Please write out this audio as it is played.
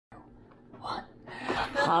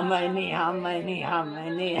how many?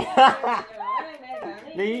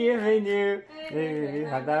 Leaving you,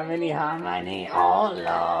 how many? Oh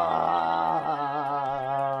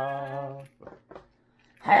Lord.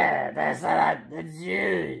 Hey, they said that the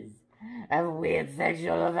Jews have weird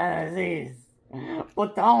sexual fantasies.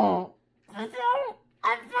 But don't, I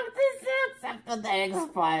fucked the suits after they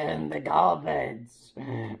expire in the garbage.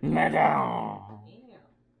 Madame.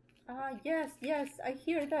 Yes, I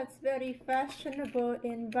hear that's very fashionable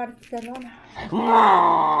in Barcelona.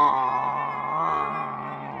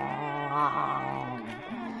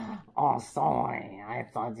 Oh, sorry, I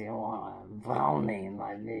thought you were brownie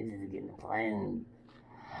my Mexican friend.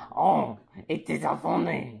 Oh, it is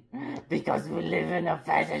funny, because we live in a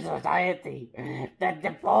fascist society that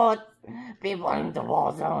deports people into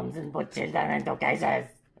war zones and put children into cages.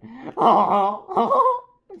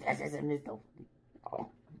 Fascism is so funny.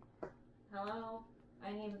 Hello,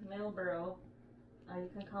 my name is Milborough. You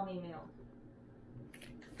can call me Mil.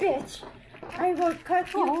 Bitch, I will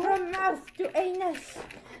cut you from mouth to anus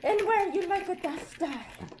and wear you like a duster.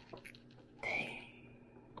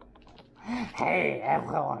 Hey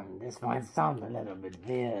everyone, this might sound a little bit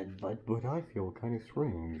weird, but I feel kind of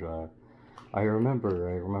strange. I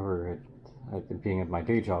remember it being at my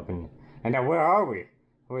day job, and where are we?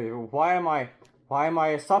 Why am I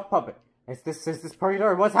a sock puppet? Is this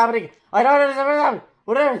purgatory? What's happening? I don't understand.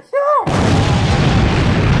 Whatever.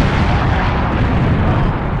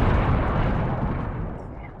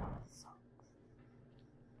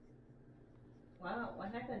 Wow,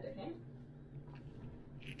 what happened to him?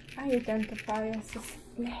 I identify as a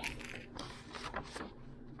snake.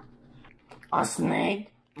 A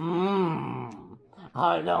snake?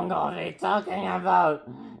 How long are we talking about?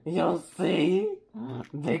 You'll see.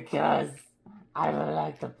 Because I would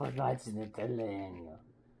like to put my genitalia in you.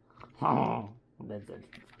 That's it.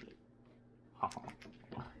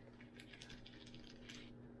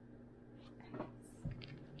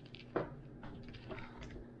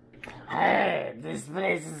 Hey, this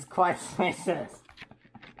place is quite spacious.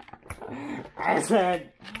 I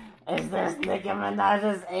said, is this Nicki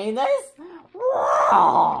Minaj's anus?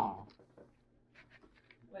 Wow!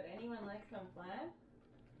 Would anyone like some flan?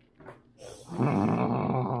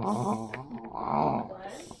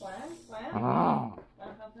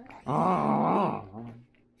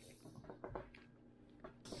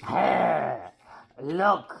 Hey,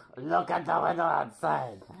 look at the weather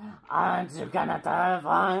outside. Aren't you gonna turn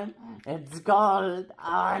on? It's cold.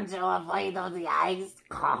 Aren't you afraid of the ice?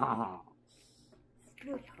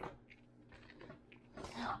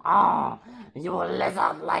 Oh, you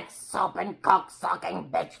lizard like soap and cock sucking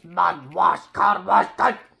bitch, mud wash, car wash,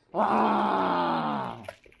 cut.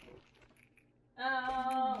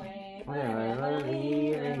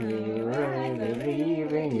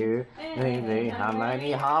 Leaving you, how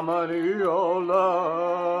many, oh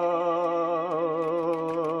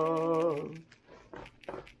love.